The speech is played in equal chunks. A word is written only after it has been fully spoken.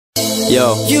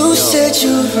Yo. You said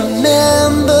you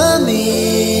remember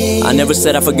me. I never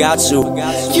said I forgot you.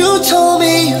 You told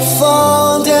me you'd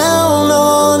fall down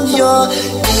on your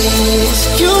knees.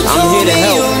 I'm here to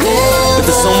help, but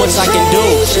there's so much I can do.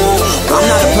 I'm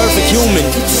not a perfect human,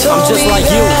 I'm just like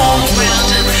you.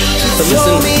 So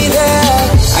listen,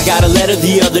 I got a letter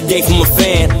the other day from a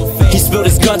fan. He spilled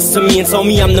his guts to me and told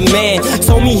me I'm the man.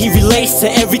 Told me he relates to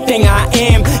everything I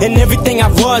am, and everything I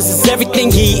was is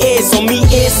everything he is. So me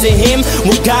is to him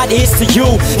what God is to you.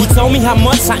 He told me how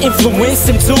much I influenced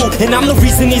him too, and I'm the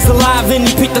reason he's alive and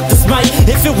he picked up this mic.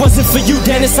 If it wasn't for you,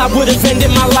 Denace, I would've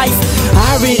ended my life.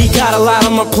 I already got a lot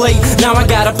on my plate, now I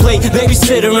gotta play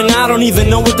babysitter and I don't even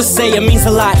know what to say. It means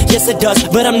a lot, yes it does,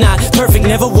 but I'm not perfect,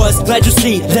 never was. Glad you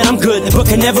see that I'm good, but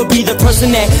can never be the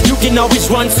person that you can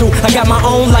always run to. I got my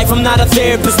own life, I'm not a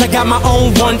therapist, I got my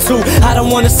own one too. I don't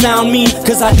wanna sound mean,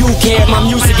 cause I do care. My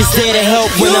music is there to help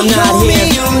when I'm not here.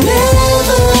 You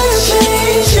never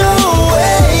change your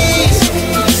ways.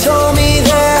 You told me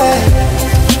that.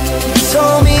 You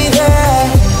told me that.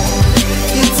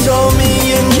 You told me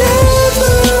you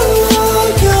never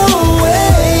walk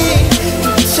away.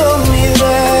 You told me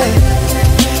that.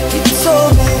 You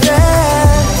told me that.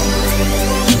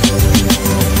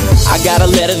 I got a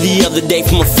letter the other day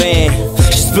from a fan.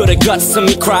 Spilled her guts to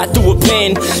me, cried through a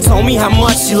pen. Told me how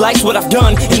much she likes what I've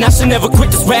done, and I should never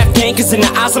quit this rap game, cause in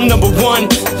her eyes I'm number one.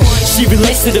 She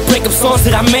relates to the breakup songs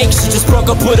that I make. She just broke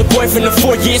up with her boyfriend in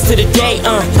 4 years to the day.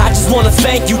 I just wanna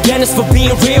thank you, Denace, for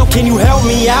being real. Can you help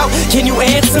me out? Can you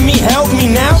answer me? Help me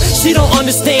now. She don't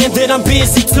understand that I'm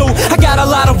busy too. I got a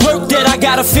lot of work that I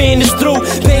gotta finish through.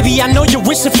 Baby, I know you're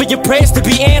wishing for your prayers to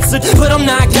be answered, but I'm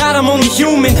not God, I'm only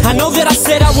human. I know that I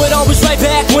said I would always write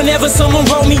back whenever someone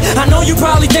wrote me. I know you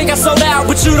probably think I sold out,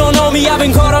 but you don't know me. I've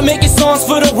been caught up making songs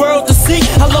for the world to see.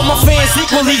 I love my fans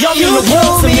equally, y'all mean the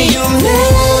world to me. You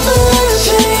never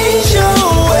change your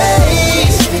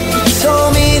ways. You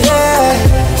told me that.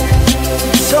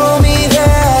 You told me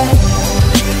that.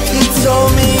 You told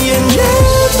me you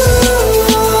never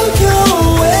walk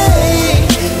away.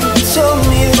 You told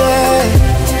me that.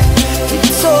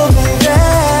 You told me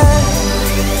that.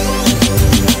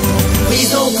 Please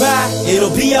don't cry,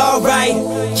 it'll be alright.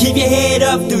 Keep your head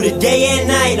up through the day and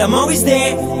night. I'm always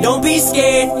there, don't be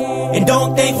scared, and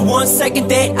don't think for 1 second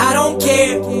that I don't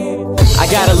care. I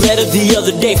got a letter the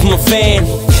other day from a fan.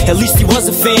 At least he was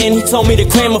a fan. He told me to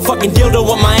cram a fucking dildo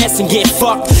up my ass and get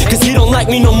fucked, cause he don't like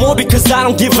me no more because I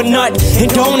don't give a nut.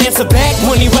 And don't answer back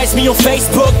when he writes me on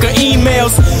Facebook or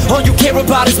emails. All you care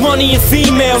about is money and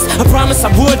females. I promise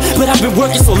I would, but I've been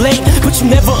working so late. But you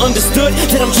never understood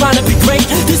that I'm trying to be great.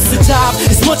 This is a job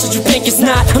as much as you think it's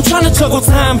not. I'm trying to juggle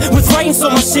time with writing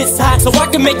so my shit's hot, so I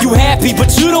can make you happy,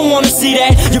 but you don't wanna see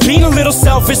that. You're being a little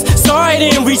selfish, sorry I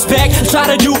didn't reach back. I try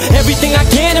to do everything I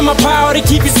can in my power to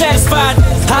keep you satisfied.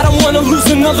 I don't wanna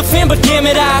lose another fan, but damn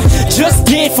it, I just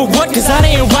did for what? Cause I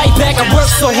didn't write back. I worked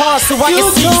so hard so I can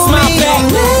see you smile back. You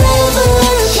never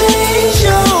change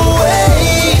your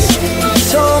ways. You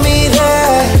told me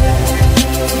that.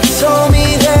 You told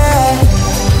me that.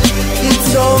 You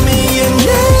told me you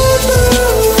never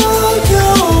walk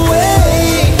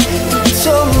away. You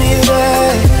told me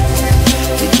that.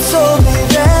 You told me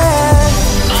that.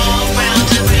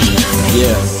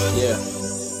 Yeah.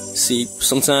 See,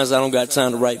 sometimes I don't got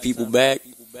time to write people back,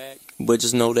 but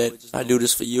just know that I do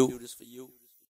this for you.